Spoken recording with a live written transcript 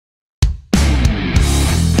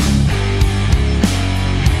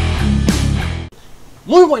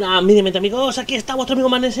Muy buenas, mi demente amigos, aquí está vuestro amigo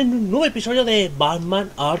Madness en un nuevo episodio de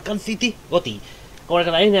Batman Arkham City GOTY. Como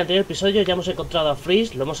recordaréis, en el anterior episodio ya hemos encontrado a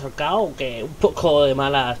Freeze, lo hemos sacado, aunque un poco de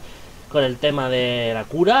malas con el tema de la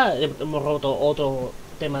cura. Hemos roto otro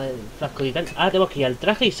tema del frasco de tal. Ahora tenemos que ir al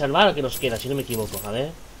traje y salvar al que nos quiera, si no me equivoco. A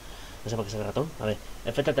ver, no sé por qué es el ratón. A ver,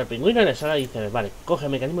 enfréntate al pingüino en la sala y dice, vale, coge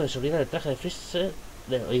el mecanismo de seguridad del traje de Freeze,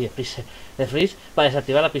 de Freeze para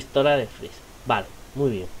desactivar la pistola de Freeze. Vale,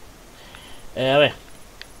 muy bien. A ver.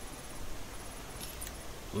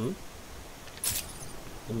 Un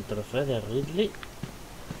trofeo de Ridley.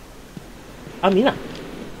 Ah, mira.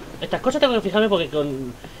 Estas cosas tengo que fijarme porque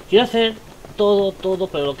quiero hacer todo,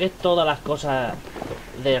 pero lo que es todas las cosas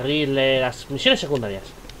de Ridley, las misiones secundarias.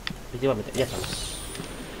 Efectivamente, ya está.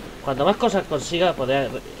 Cuanto más cosas consiga, poder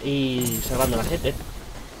ir salvando a la gente.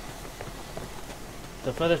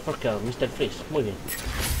 Trofeo de Sportcar, Mr. Freeze. Muy bien.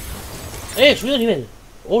 Subido de nivel.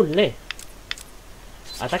 ¡Ole!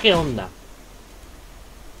 Ataque onda.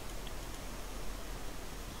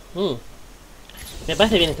 Me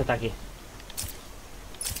parece bien este ataque.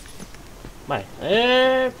 Vale,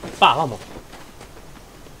 vamos.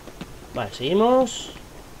 Vale, seguimos.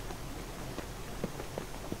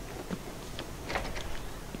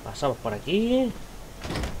 Pasamos por aquí.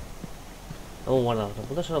 Un guardado. Los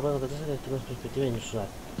puntos solo pueden contratarse desde una perspectiva inusual.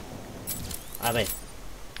 A ver.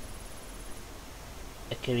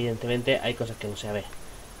 Es que evidentemente hay cosas que no sé. A ver.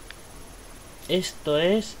 Esto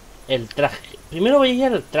es el traje. Primero voy a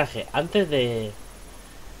ir al traje antes del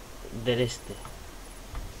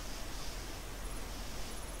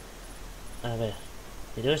A ver.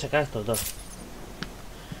 Y tengo que sacar a estos dos.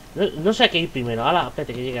 No sé a qué ir primero. Ahora,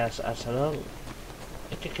 espérate que llegue al salón.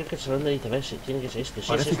 Es que creo que el salón de ver tiene que ser este.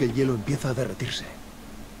 Parece que el hielo empieza a derretirse.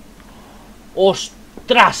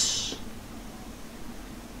 ¡Ostras!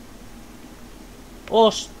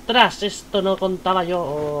 ¡Ostras! Esto no contaba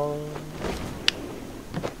yo.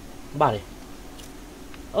 Vale.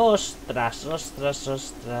 Ostras.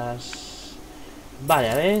 Vale,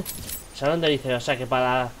 a ver. Salón de liceo, o sea que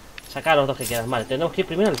para sacar a los dos que quedan. Vale, tenemos que ir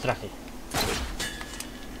primero al traje.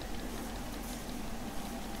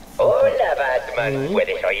 Hola, Batman.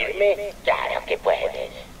 ¿Puedes oírme? Claro que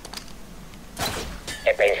puedes.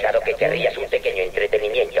 He pensado que querrías un pequeño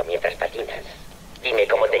entretenimiento mientras patinas. Dime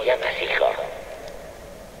cómo te llamas, hijo.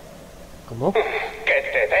 ¿Cómo? ¡Que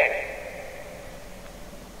te den!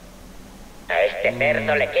 A este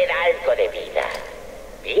cerdo le queda algo de vida.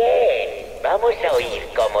 Bien, vamos a oír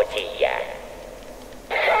cómo chilla.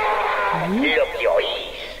 Lo que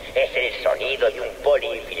oís es el sonido de un poli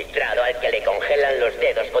infiltrado al que le congelan los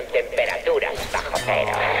dedos con temperaturas bajo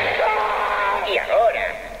cero. Y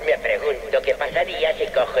ahora me pregunto qué pasaría si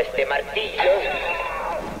cojo este martillo.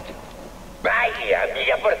 Vaya,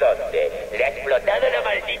 mira por dónde. Le ha explotado la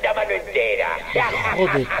maldita mano entera.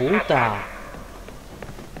 ¡Hijo de puta!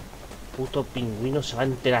 Puto pingüino se va a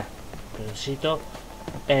enterar. Pero necesito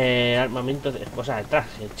armamento de, o sea, el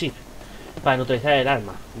traje, el chip, para neutralizar el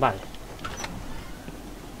arma. Vale,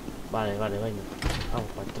 venga.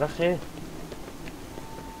 Vamos para el traje.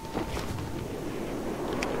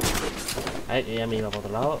 A ver, que ya me iba por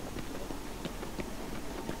otro lado.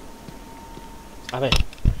 A ver,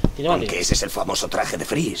 aunque ese es el famoso traje de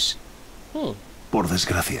Freeze. Por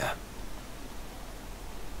desgracia.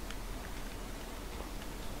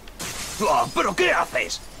 ¡Oh, pero qué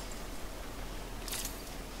haces!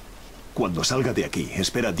 Cuando salga de aquí,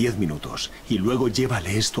 espera 10 minutos y luego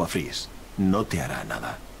llévale esto a Freeze. No te hará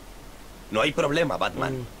nada. No hay problema,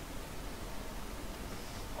 Batman.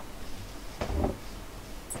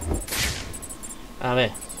 A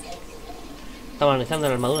ver. Estamos analizando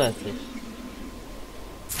la armadura de Freeze.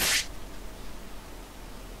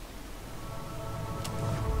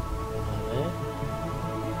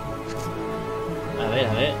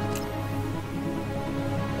 A ver.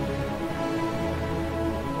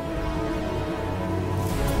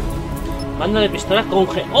 Mando de pistola con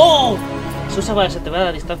G. ¡Oh! Se usa para desactivar a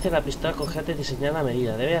la distancia de la pistola con GT diseñada a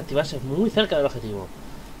medida. Debe activarse muy cerca del objetivo.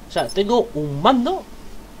 O sea, tengo un mando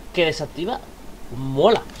que desactiva.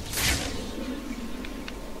 Mola.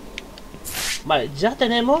 Vale, ya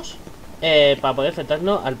tenemos para poder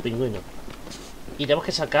enfrentarnos al pingüino. Y tenemos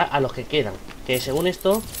que sacar a los que quedan. Que según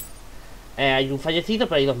esto hay un fallecido,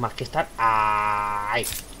 pero hay dos más que están ahí.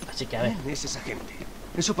 Así que a ver. ¿Quién es esa gente?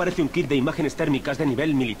 Eso parece un kit de imágenes térmicas de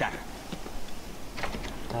nivel militar.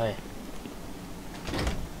 A ver.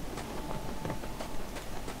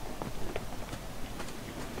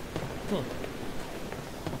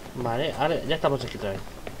 Vale, ahora ya estamos aquí otra vez.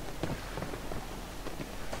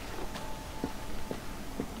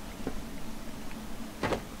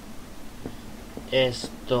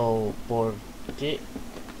 Esto, ¿por qué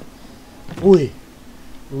Uy,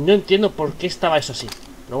 no entiendo por qué estaba eso así.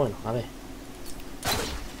 Pero bueno, a ver.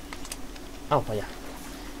 Vamos para allá.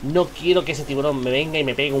 No quiero que ese tiburón me venga y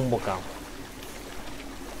me pegue un bocado.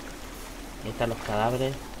 Ahí están los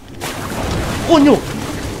cadáveres. ¡Coño!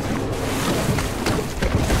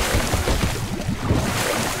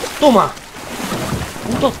 ¡Toma!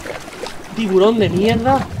 ¡Puto tiburón de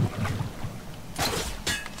mierda!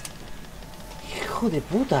 ¡Hijo de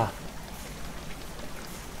puta!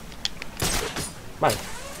 Vale,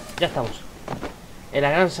 ya estamos. En la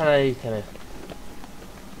gran sala de iceberg.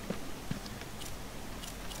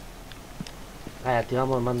 Vale,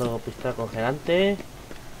 activamos el mando pistola congelante.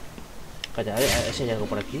 Calla, a ver si hay algo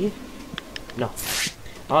por aquí. No.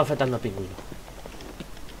 Vamos enfrentando a Pinguino.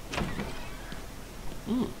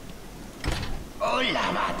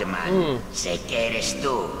 Hola, Batman. Sé que eres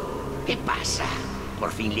tú. ¿Qué pasa?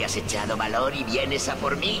 ¿Por fin le has echado valor y vienes a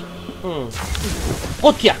por mí?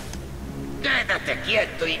 ¡Hostia! ¡Quédate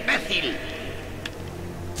quieto, imbécil!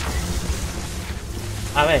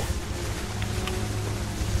 A ver.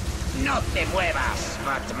 ¡No te muevas,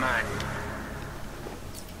 Batman!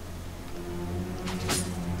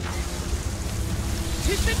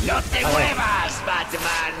 ¡No te muevas,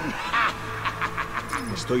 Batman!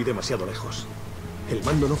 Estoy demasiado lejos. El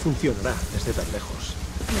mando no funcionará desde tan lejos.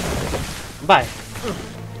 Vale.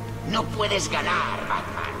 No puedes ganar,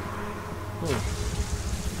 Batman.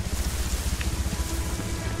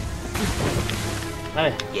 A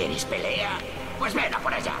ver. ¿Quieres pelea? Pues ven a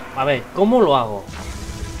por allá. A ver, ¿cómo lo hago?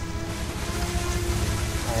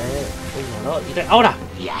 A ver, 1, 2 y 3. ¡Ahora!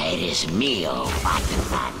 Ya eres mío,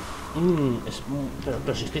 Batman.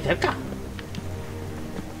 Pero si estoy cerca.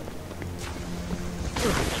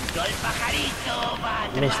 El pajarito,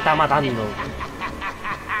 Batman. Me está matando.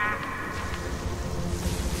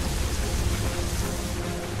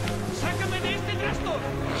 ¡Sácame de este trasto!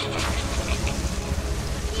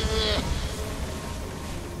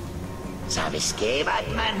 ¿Sabes qué,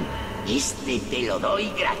 Batman? Este te lo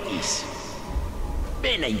doy gratis.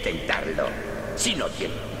 Ven a intentarlo. Si no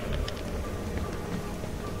tienes...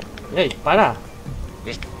 ¡Ey, para!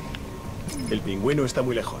 El pingüino está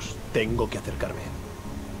muy lejos. Tengo que acercarme.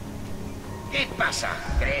 ¿Qué pasa?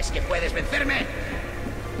 ¿Crees que puedes vencerme?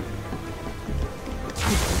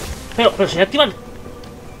 Pero si activan.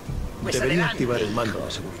 Pues Debería adelante, activar el hijo. mando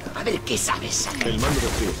de seguridad. A ver qué sabes hacer. El mando de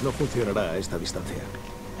Freeze no funcionará a esta distancia.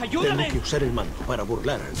 ¡Ayúdame! Tengo que usar el mando para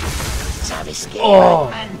burlar al ¿Sabes qué, Oh.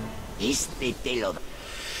 Batman? Este te lo doy.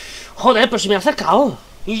 Joder, pero si me ha acercado.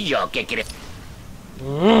 ¿Y yo qué crees?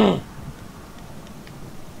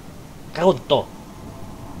 Cago en todo.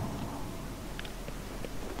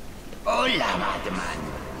 Hola, Batman.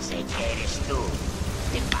 Sé que eres tú.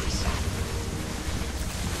 ¿Qué pasa?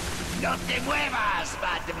 ¡No te muevas,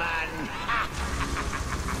 Batman!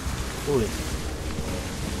 Uy.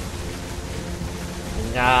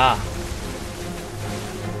 Venga.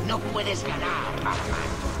 No puedes ganar, Batman.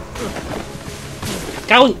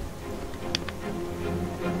 Cago en...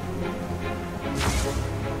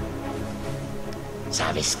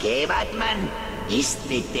 ¿Sabes qué, Batman?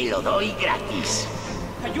 Este te lo doy gratis.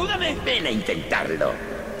 ¡Ayúdame! Ven a intentarlo.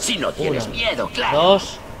 Si no tienes 1, miedo, claro.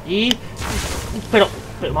 2 y... Pero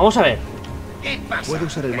vamos a ver. ¿Qué pasa? Puedo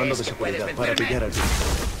usar el mando de ¿Crees que puedes seguridad para vencerme? pillar al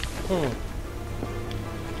pingüino.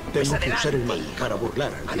 Pues Tengo que usar el adelante, mando para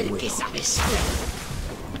burlar al A ver qué pingüino. sabes.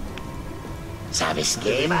 ¿Sabes qué,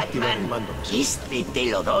 Debería activar el Batman? mando de seguridad. Este te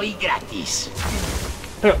lo doy gratis.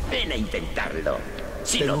 Pero... Ven a intentarlo.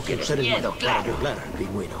 Si no Tengo que tienes usar el miedo, mando para claro. burlar al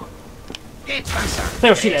pingüino. ¿Qué pasa?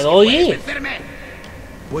 Pero si ¿Crees le que doy. puedes vencerme?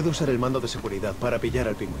 Puedo usar el mando de seguridad para pillar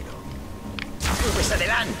al pingüino. Pues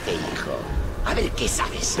adelante, hijo. A ver qué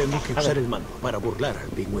sabes. Tengo que usar el mando para burlar al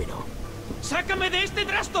pingüino. ¡Sácame de este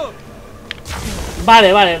trasto!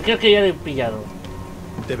 Vale, creo que ya lo he pillado.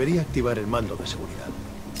 Debería activar el mando de seguridad.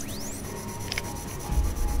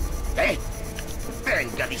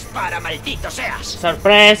 Venga, dispara, maldito seas.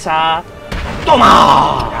 ¡Sorpresa!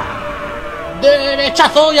 ¡Toma!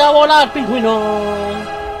 ¡Derechazo y a volar, pingüino!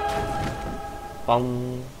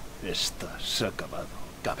 ¡Pam! Esta se ha acabado,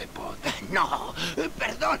 Cabepot. No,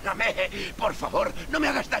 perdóname. Por favor, no me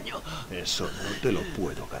hagas daño. Eso no te lo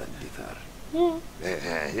puedo garantizar.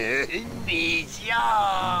 Ni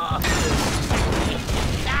yo.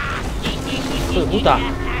 ¡Hijo de puta!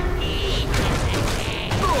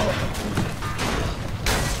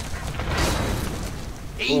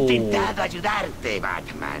 He intentado ayudarte,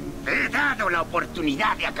 Batman. He dado la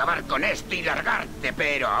oportunidad de acabar con esto y largarte,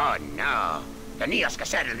 pero oh, no. Tenías que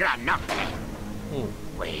ser el gran hombre.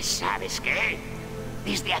 Pues, ¿sabes qué?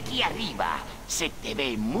 Desde aquí arriba se te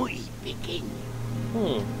ve muy pequeño.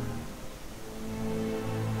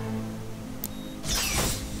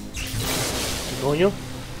 Coño.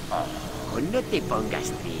 Oh, no te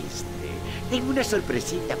pongas triste. Tengo una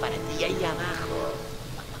sorpresita para ti ahí abajo.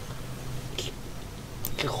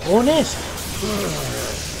 ¿Qué cojones?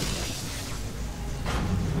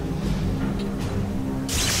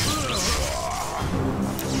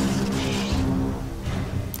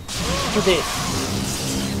 Joder.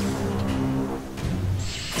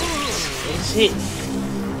 Ese...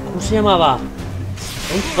 ¿Cómo se llamaba?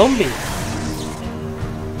 Un zombie.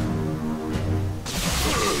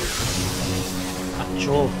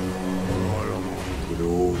 Acho.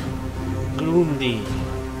 Grundy.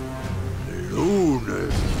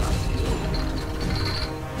 Lunes nació.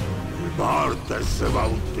 El martes se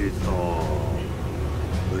bautizó.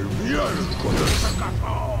 El miércoles se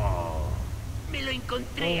casó. Me lo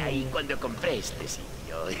encontré ahí cuando compré este sitio.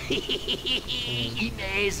 Y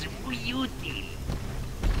me es muy útil.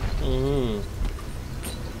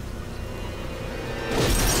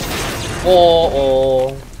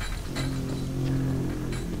 Oh.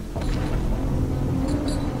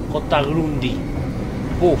 Contra Grundy.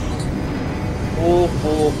 Uf.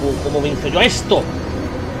 ¿Cómo venzo yo a esto?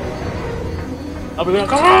 La primera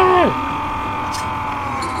cara.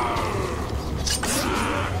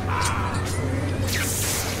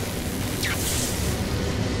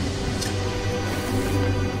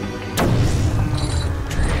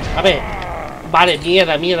 A ver. Vale,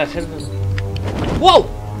 mierda. ¡Wow!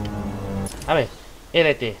 A ver,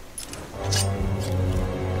 LT.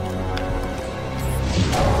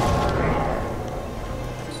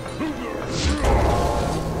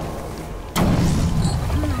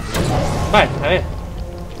 Vale, a ver.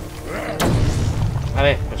 A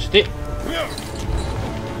ver, pues estoy...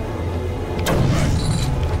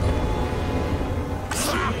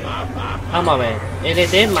 Vamos a ver.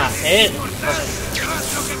 LT más,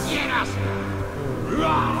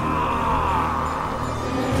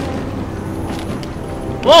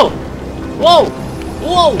 ¡Wow! ¡Wow!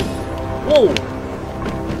 ¡Wow! ¡Wow!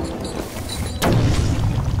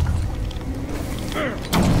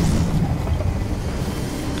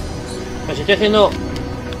 Pues estoy haciendo...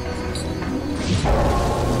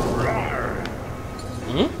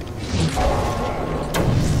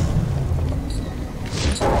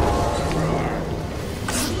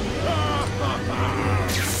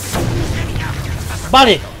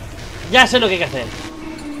 Vale, ya sé lo que hay que hacer.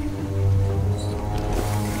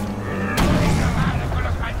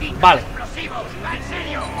 Vale.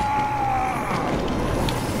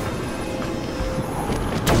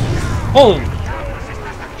 ¡Pum!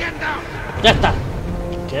 Ya está.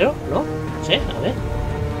 ¿Quiero? ¿No? Sí, a ver.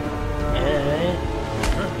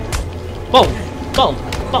 ¡Pum! ¡Pum!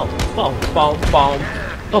 ¡Pum! ¡Pum! ¡Pum! ¡Pum!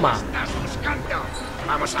 Toma.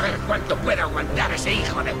 Vamos a ver cuánto puede aguantar ese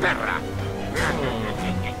hijo de perra.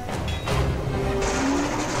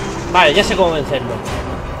 Vale, ya sé cómo vencerlo.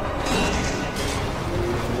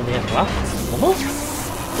 ¿Cómo?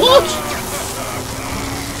 ¡Uch!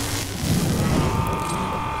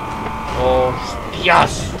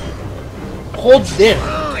 ¡Hostias! ¡Joder!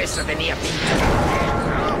 Oh, eso tenía pinta.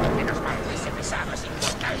 Menos mal que se pesaba sin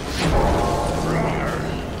cortar.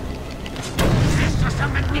 ¡Estos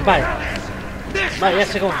son mentirosos! Vale. Vale, ya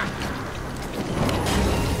sé cómo.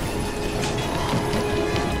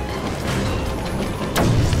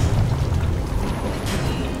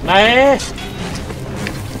 Vale.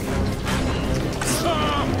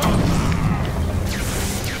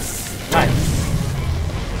 Vale.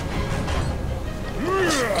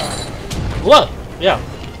 ¡Wow! Cuidado.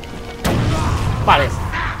 Vale.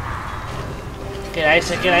 Queda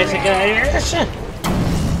ese.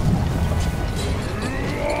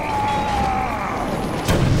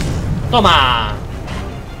 ¡Toma!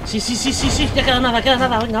 Sí, ya queda nada.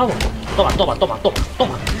 Venga, vamos. Toma.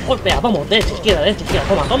 Golpea, vamos, de esta izquierda.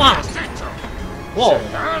 Toma. ¡Wow!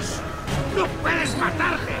 ¡No puedes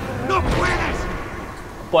matarle! ¡No puedes!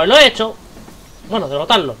 Pues lo he hecho. Bueno,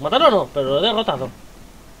 derrotarlo. Matarlo no, pero lo he derrotado.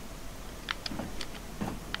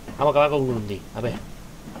 Vamos a acabar con Grundy. A ver.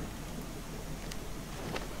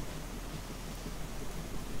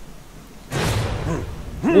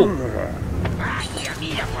 Vaya,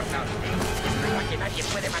 mira por dónde. Prueba que nadie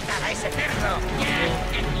puede matar a ese cerdo.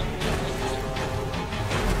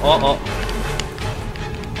 Oh.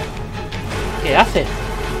 ¿Qué hace?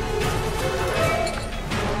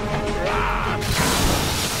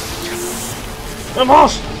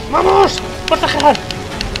 ¡Vamos! ¡Proteger!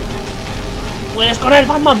 ¡Puedes con él,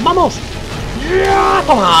 Batman! ¡Vamos! ¡Ya!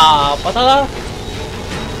 ¡Toma! ¡Patada!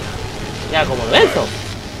 Ya, como lo venzo.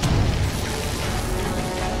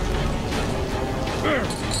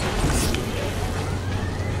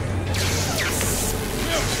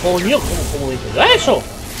 Coño, ¿cómo hice yo eso?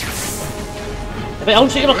 Aún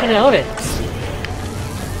siguen los generadores.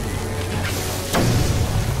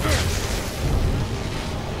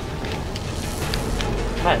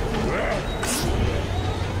 Vale.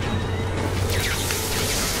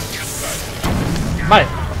 Vale.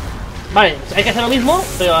 Vale, hay que hacer lo mismo,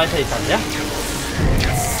 pero a esa distancia.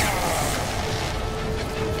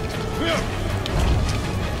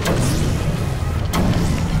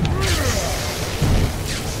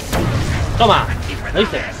 Toma, lo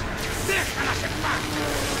hice.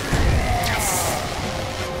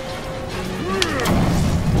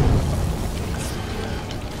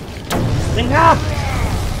 ¡Venga!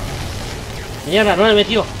 Mierda, no le he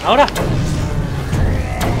metido. ¡Ahora!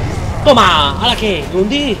 ¡Toma! ¿Ahora qué? ¡Me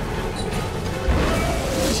hundí!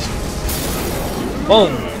 ¡Pum!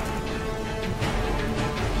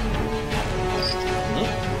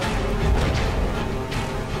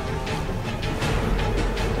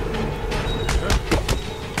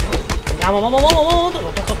 ¡Vamos, vamos, vamos,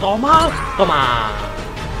 vamos! ¡Toma! ¡Toma!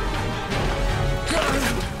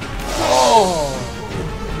 ¡Oh!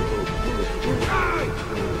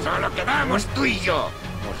 Solo quedamos tú y yo.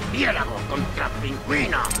 Murciélago contra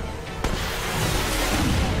Pinguino.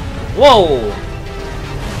 ¡Wow!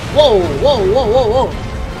 ¡Wow! ¡Wow! ¡Wow! ¡Wow! ¡Wow!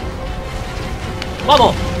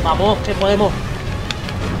 ¡Vamos! ¡Vamos! ¡Que podemos!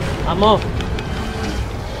 ¡Vamos!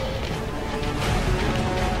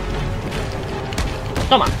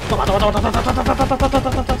 Toma, toma, toma, toma, toma, toma,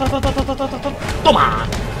 toma,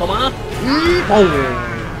 toma, y ¡pum!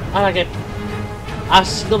 Ahora que has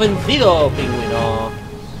sido vencido, Pingüino.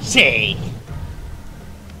 Sí.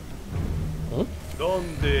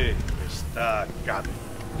 ¿Dónde está Gaby?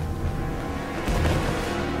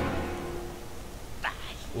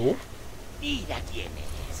 Mira quién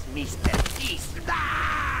es, Mr. Fist.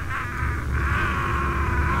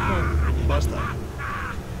 Basta.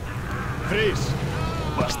 Freeze.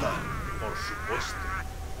 Basta. Por supuesto.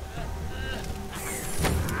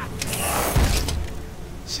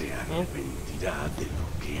 Se arrepentirá de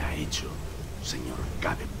lo que ha hecho, señor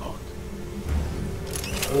Gadenbot.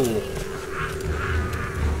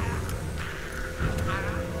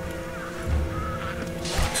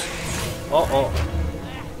 Oh, oh.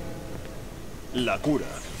 La cura.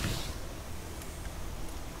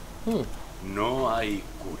 No hay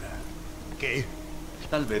cura. ¿Qué?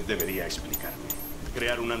 Tal vez debería explicarme.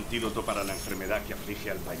 Crear un antídoto para la enfermedad que aflige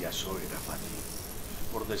al payaso era fácil.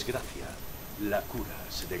 Por desgracia, la cura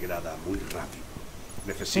se degrada muy rápido.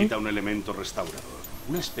 Necesita un elemento restaurador,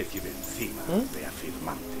 una especie de enzima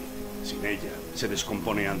reafirmante. Sin ella, se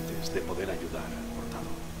descompone antes de poder ayudar al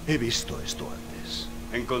portador. He visto esto antes.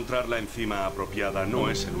 Encontrar la enzima apropiada no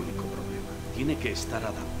es el único problema. Tiene que estar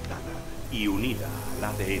adaptada y unida al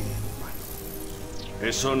ADN humano.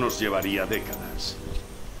 Eso nos llevaría décadas.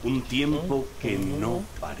 Un tiempo que no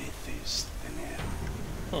pareces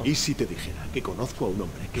tener. ¿Y si te dijera que conozco a un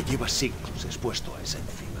hombre que lleva siglos expuesto a esa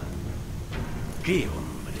enzima? ¿Qué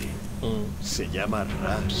hombre? Se llama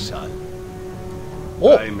Ras Al.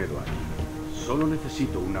 Tráemelo aquí. Solo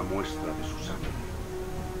necesito una muestra de su sangre.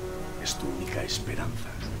 Es tu única esperanza.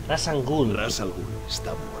 Ras Al Ghul. Ras Al Ghul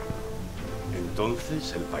está muerto.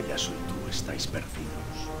 Entonces el payaso y tú estáis perdidos.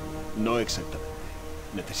 No exactamente.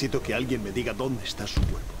 Necesito que alguien me diga dónde está su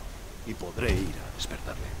cuerpo. Y podré ir a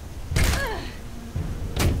despertarle.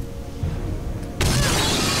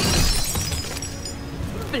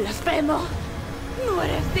 ¡Blasfemo! ¡No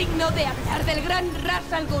eres digno de hablar del gran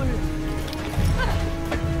Ras Al Ghul!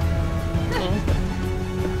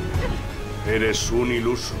 Eres un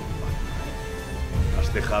iluso.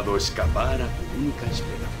 Has dejado escapar a tu única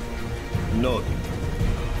esperanza. No, tío.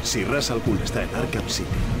 Si Ras Al Ghul está en Arkham City,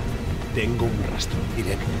 tengo un rastro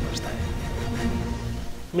directo hasta él.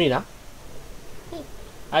 Mira.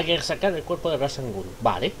 Hay que sacar el cuerpo de Ras Al Ghul.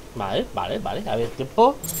 Vale, vale, vale, vale. A ver,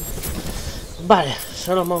 tiempo. Vale,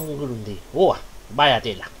 solo con Grundy. Vaya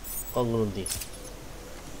tela. Con Grundy.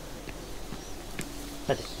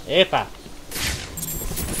 Espérate. ¡Epa!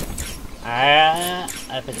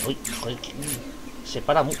 Espérate. Uy, joder, se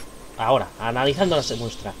para muy... Ahora, analizando la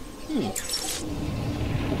muestra.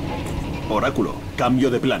 Oráculo, cambio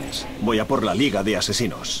de planes. Voy a por la Liga de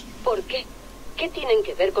Asesinos. ¿Por qué? ¿Qué tienen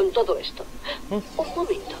que ver con todo esto? Un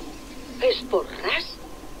momento. ¿Es por Ras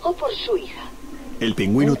o por su hija? El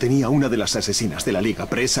Pingüino tenía una de las asesinas de la Liga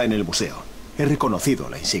presa en el museo. He reconocido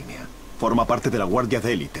la insignia. Forma parte de la guardia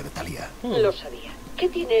de élite de Talia. Lo sabía. ¿Qué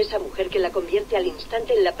tiene esa mujer que la convierte al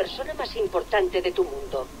instante en la persona más importante de tu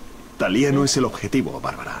mundo? Talia no es el objetivo,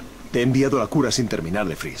 Bárbara. Te he enviado la cura sin terminar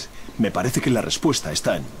de Freeze. Me parece que la respuesta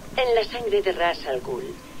está en la sangre de Ras Al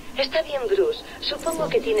Ghul. Está bien, Bruce. Supongo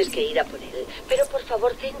que tienes que ir a por él. Pero por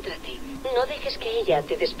favor, céntrate. No dejes que ella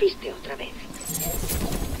te despiste otra vez.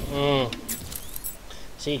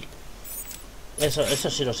 Sí. Eso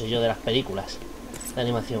sí lo sé yo de las películas de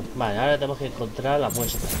animación. Vale, ahora tenemos que encontrar la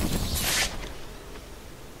muestra.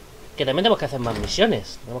 Que también tenemos que hacer más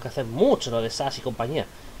misiones. Tenemos que hacer mucho lo de SAS y compañía.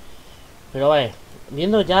 Pero vale,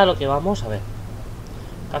 viendo ya lo que vamos a ver.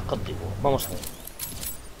 Haz contigo, vamos a ver.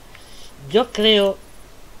 Yo creo...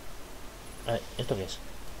 A ver, ¿esto qué es?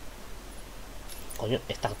 Coño,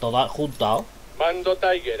 está todo juntado. Mando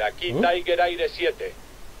Tiger, aquí Tiger Aire 7.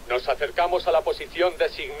 Nos acercamos a la posición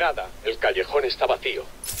designada. El callejón está vacío.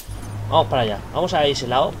 Vamos para allá. Vamos a ese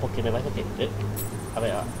lado porque me parece que... A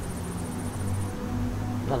ver,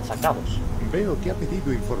 lanzacabos. Veo que ha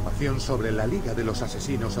pedido información sobre la Liga de los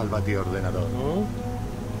Asesinos al batiordenador.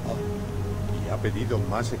 ¿Y ha pedido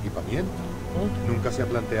más equipamiento? ¿Nunca se ha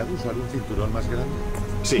planteado usar un cinturón más grande?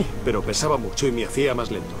 Sí, pero pesaba mucho y me hacía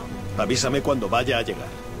más lento. Avísame cuando vaya a llegar.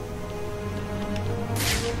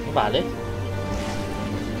 Vale.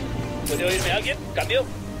 ¿Puede oírme alguien? ¿Cambio?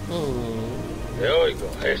 Te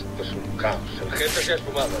oigo. Esto es un caos. El jefe se ha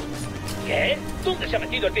esfumado. ¿Qué? ¿Dónde se ha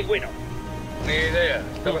metido el pingüino? Ni idea.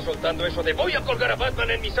 Estaba soltando eso de voy a colgar a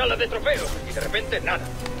Batman en mi sala de trofeos. Y de repente nada.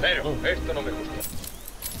 Pero esto no me gusta.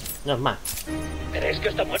 No es más. ¿Crees que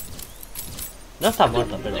está muerto? No está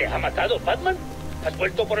muerto, pero... ¿Le ha matado Batman? ¿Has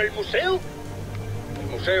vuelto por el museo?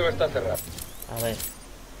 El museo está cerrado. A ver.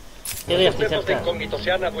 ¿Qué voy a Los templos de hacer? incógnito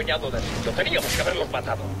se han adueñado del sitio. Teníamos que haberlos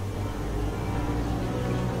matado.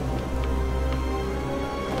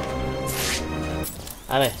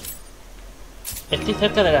 A ver. Estoy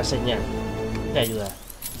cerca de la señal de ayudar.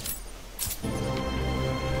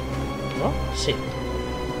 ¿No? Sí.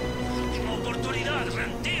 Última oportunidad,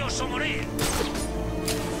 rendidos o morir.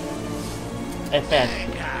 Espérate.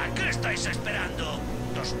 Venga, ¿qué estáis esperando?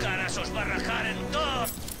 Dos caras os va a rajar en dos.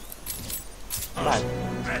 Vale.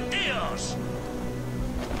 ¡Rendíos!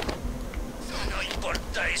 No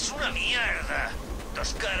importa, es una mierda.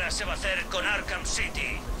 Dos caras se va a hacer con Arkham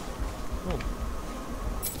City.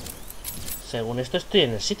 Según esto estoy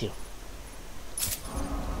en el sitio.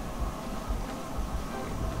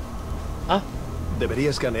 Ah. Debería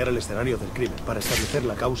escanear el escenario del crimen para establecer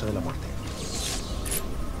la causa de la muerte.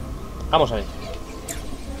 Vamos a ver.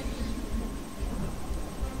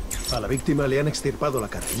 A la víctima le han extirpado la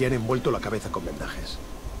cara y le han envuelto la cabeza con vendajes.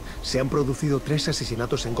 Se han producido 3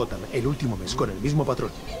 asesinatos en Gotham el último mes con el mismo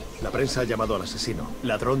patrón. La prensa ha llamado al asesino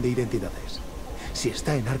ladrón de identidades. Si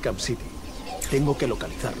está en Arkham City, tengo que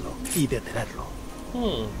localizarlo y detenerlo.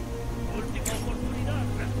 Última oportunidad,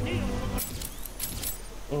 rendidos.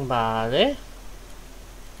 Vale.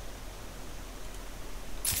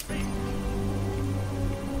 Venga,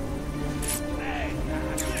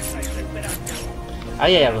 ¿qué estáis esperando?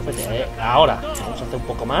 Ahí hay algo, espérate, ahora vamos a hacer un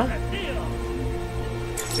poco más.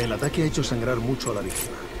 El ataque ha hecho sangrar mucho a la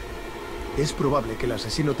víctima. Es probable que el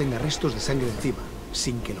asesino tenga restos de sangre encima,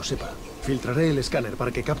 sin que lo sepa. Filtraré el escáner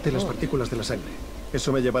para que capte las partículas de la sangre.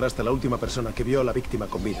 Eso me llevará hasta la última persona que vio a la víctima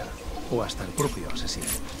con vida, o hasta el propio asesino.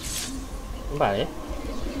 Vale.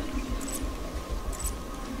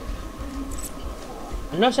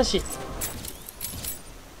 No sé si...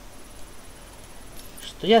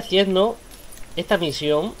 Estoy haciendo esta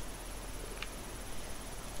misión.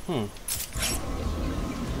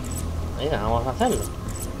 Venga, vamos a hacerlo.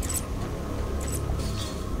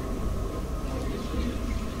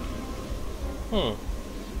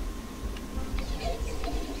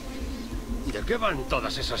 ¿De qué van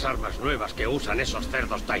todas esas armas nuevas que usan esos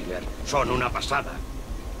cerdos Tiger? Son una pasada.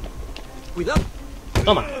 ¡Cuidado!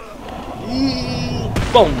 Toma.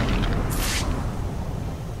 ¡Pum!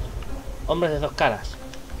 Hombres de 2 caras.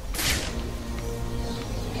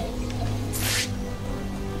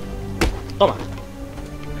 Toma.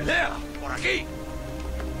 ¡Pelea! ¡Por aquí!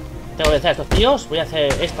 Tengo que vencer a estos tíos. Voy a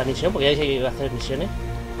hacer esta misión porque ya sé que iba a hacer misiones.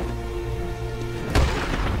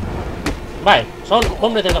 Vale, son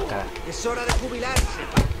hombres de 2 caras. Es hora de jubilarse.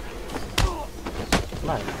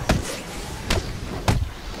 Vale.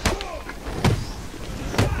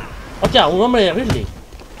 ¡Hostia! Un hombre de Ridley.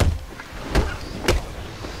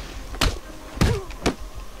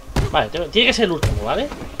 Vale, tiene que ser el último, ¿vale?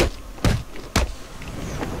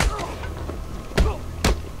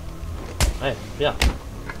 A ver, cuidado.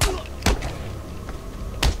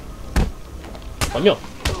 Coño.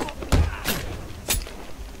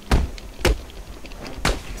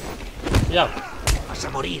 Cuidado. Vas a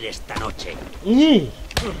morir esta noche.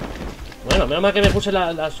 Bueno, menos mal que me puse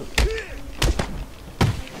la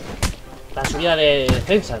subida de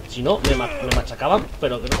defensa. Si no, me machacaban,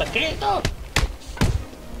 pero que no te has quieto.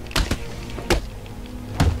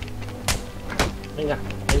 Venga,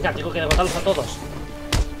 venga, tengo que derrotarlos a todos.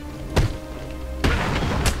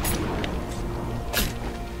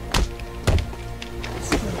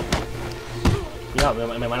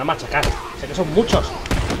 Cuidado, me van a machacar. Sé que son muchos.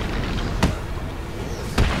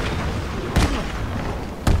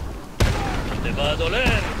 Te va a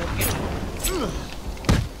doler.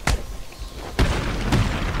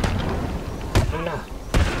 Venga.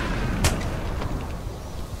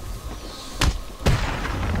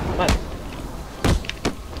 Vale.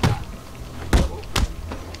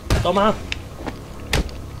 Toma.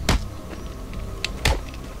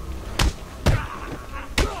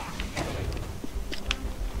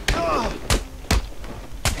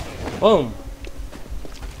 ¡Bum!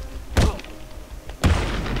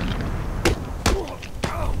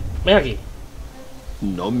 Ven aquí.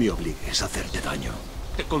 No me obligues a hacerte daño.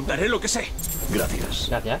 Te contaré lo que sé. Gracias.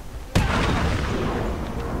 Gracias.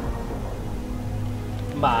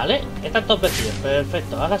 Vale, están todos vestidos.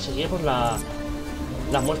 Perfecto. Ahora seguimos la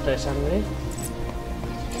muestra de sangre.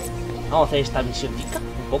 Vamos a hacer esta misionica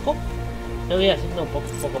un poco. Yo voy haciendo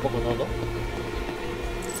poco a poco todo.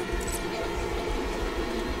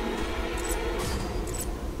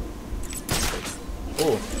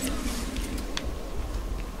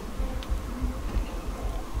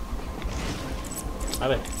 A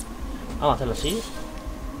ver, vamos a hacerlo así.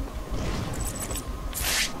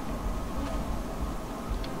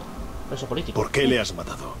 Preso político. ¿Por qué le has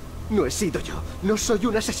matado? No he sido yo. No soy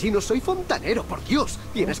un asesino, soy fontanero, por Dios.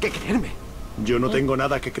 Tienes que creerme. Yo no tengo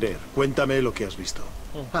nada que creer. Cuéntame lo que has visto.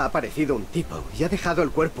 Ha aparecido un tipo y ha dejado el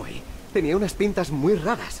cuerpo ahí. Tenía unas pintas muy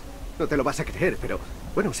raras. No te lo vas a creer, pero...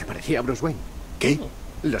 bueno, se parecía a Bruce Wayne. ¿Qué?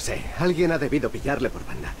 Lo sé, alguien ha debido pillarle por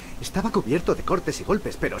banda. Estaba cubierto de cortes y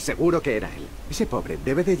golpes, pero seguro que era él. Ese pobre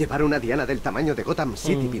debe de llevar una diana del tamaño de Gotham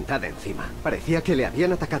City pintada encima. Parecía que le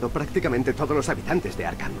habían atacado prácticamente todos los habitantes de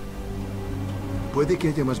Arkham. Puede que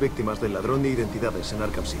haya más víctimas del ladrón de identidades en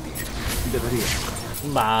Arkham City. Debería.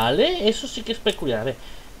 Vale, eso sí que es peculiar. A ver,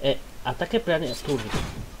 ataque planeado.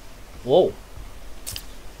 Wow.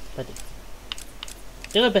 Espérate.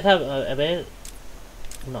 Tengo que empezar a ver...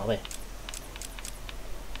 no, a ver.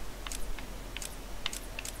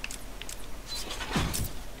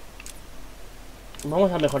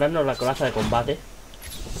 Vamos a mejorarnos la coraza de combate.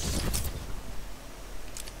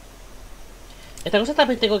 Esta cosa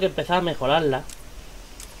también tengo que empezar a mejorarla.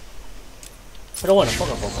 Pero bueno,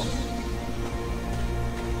 poco a poco.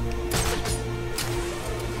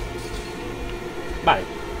 Vale.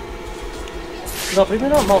 Lo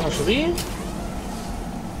primero, vamos a subir.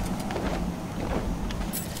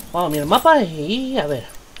 Vamos a mirar el mapa y a ver.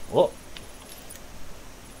 Oh.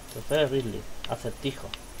 Trofeo Ridley. Acertijo.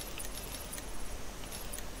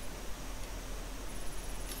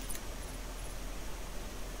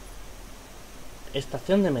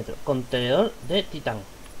 Estación de metro. Contenedor de titán.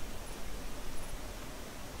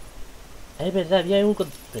 Es verdad, había un...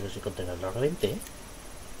 pero si contenedor lo reventé, ¿eh?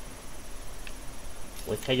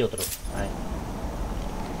 O es que hay otro. A ver.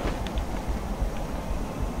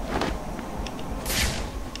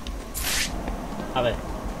 A ver.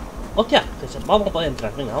 ¡Hostia! Vamos a poder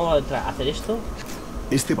entrar. Venga, vamos a entrar a hacer esto.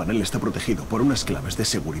 Este panel está protegido por unas claves de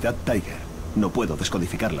seguridad Tiger. No puedo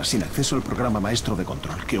descodificarlas sin acceso al programa maestro de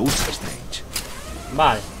control que usa Strange.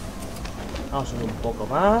 Vale. Vamos a subir un poco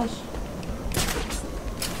más.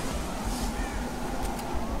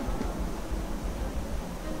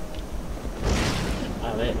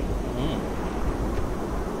 A ver.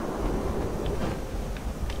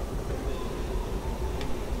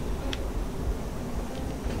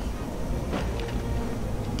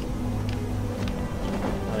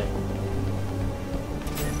 A ver.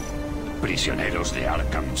 Prisioneros de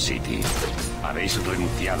Arkham City. Habéis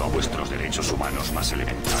renunciado a vuestros derechos humanos más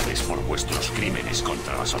elementales por vuestros crímenes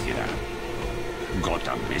contra la sociedad.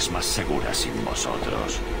 Gotham es más segura sin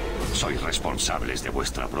vosotros. Sois responsables de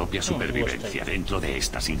vuestra propia supervivencia dentro de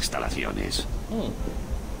estas instalaciones.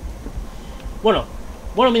 Bueno,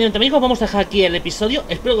 mis amigos, vamos a dejar aquí el episodio.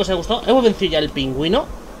 Espero que os haya gustado. Hemos vencido ya el pingüino.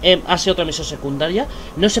 Ha sido otra misión secundaria.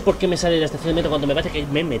 No sé por qué me sale la estación de metro cuando me parece que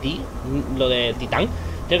me metí lo de Titán.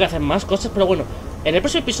 Tengo que hacer más cosas, pero bueno. En el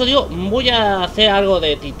próximo episodio voy a hacer algo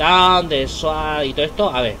de Titán, de SWAT y todo esto.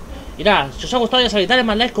 A ver, mirad, si os ha gustado ya sabéis, dale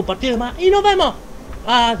más like, compartir y demás. Y nos vemos.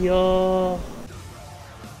 Adiós.